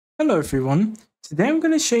Hello everyone, today I'm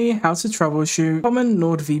going to show you how to troubleshoot common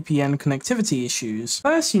NordVPN connectivity issues.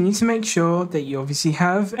 First, you need to make sure that you obviously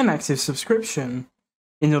have an active subscription.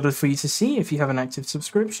 In order for you to see if you have an active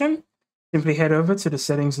subscription, simply head over to the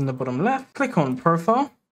settings in the bottom left, click on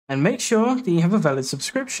Profile, and make sure that you have a valid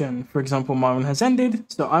subscription. For example, my one has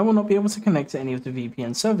ended, so I will not be able to connect to any of the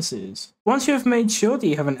VPN services. Once you have made sure that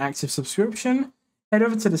you have an active subscription, head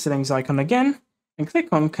over to the settings icon again, and click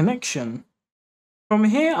on Connection. From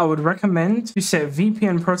here, I would recommend to set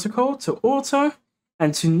VPN protocol to auto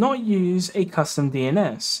and to not use a custom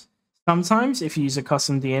DNS. Sometimes if you use a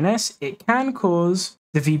custom DNS, it can cause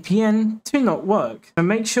the VPN to not work. So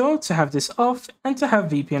make sure to have this off and to have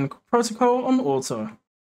VPN protocol on auto.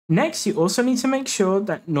 Next, you also need to make sure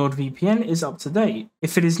that NordVPN is up to date.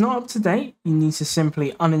 If it is not up to date, you need to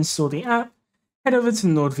simply uninstall the app, head over to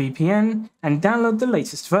NordVPN and download the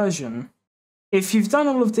latest version. If you've done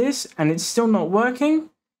all of this and it's still not working,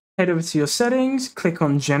 head over to your settings, click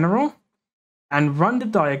on General, and run the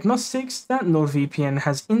diagnostics that NordVPN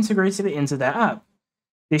has integrated into their app.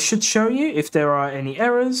 This should show you if there are any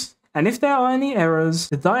errors, and if there are any errors,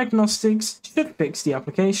 the diagnostics should fix the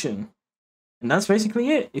application. And that's basically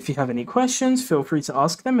it. If you have any questions, feel free to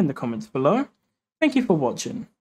ask them in the comments below. Thank you for watching.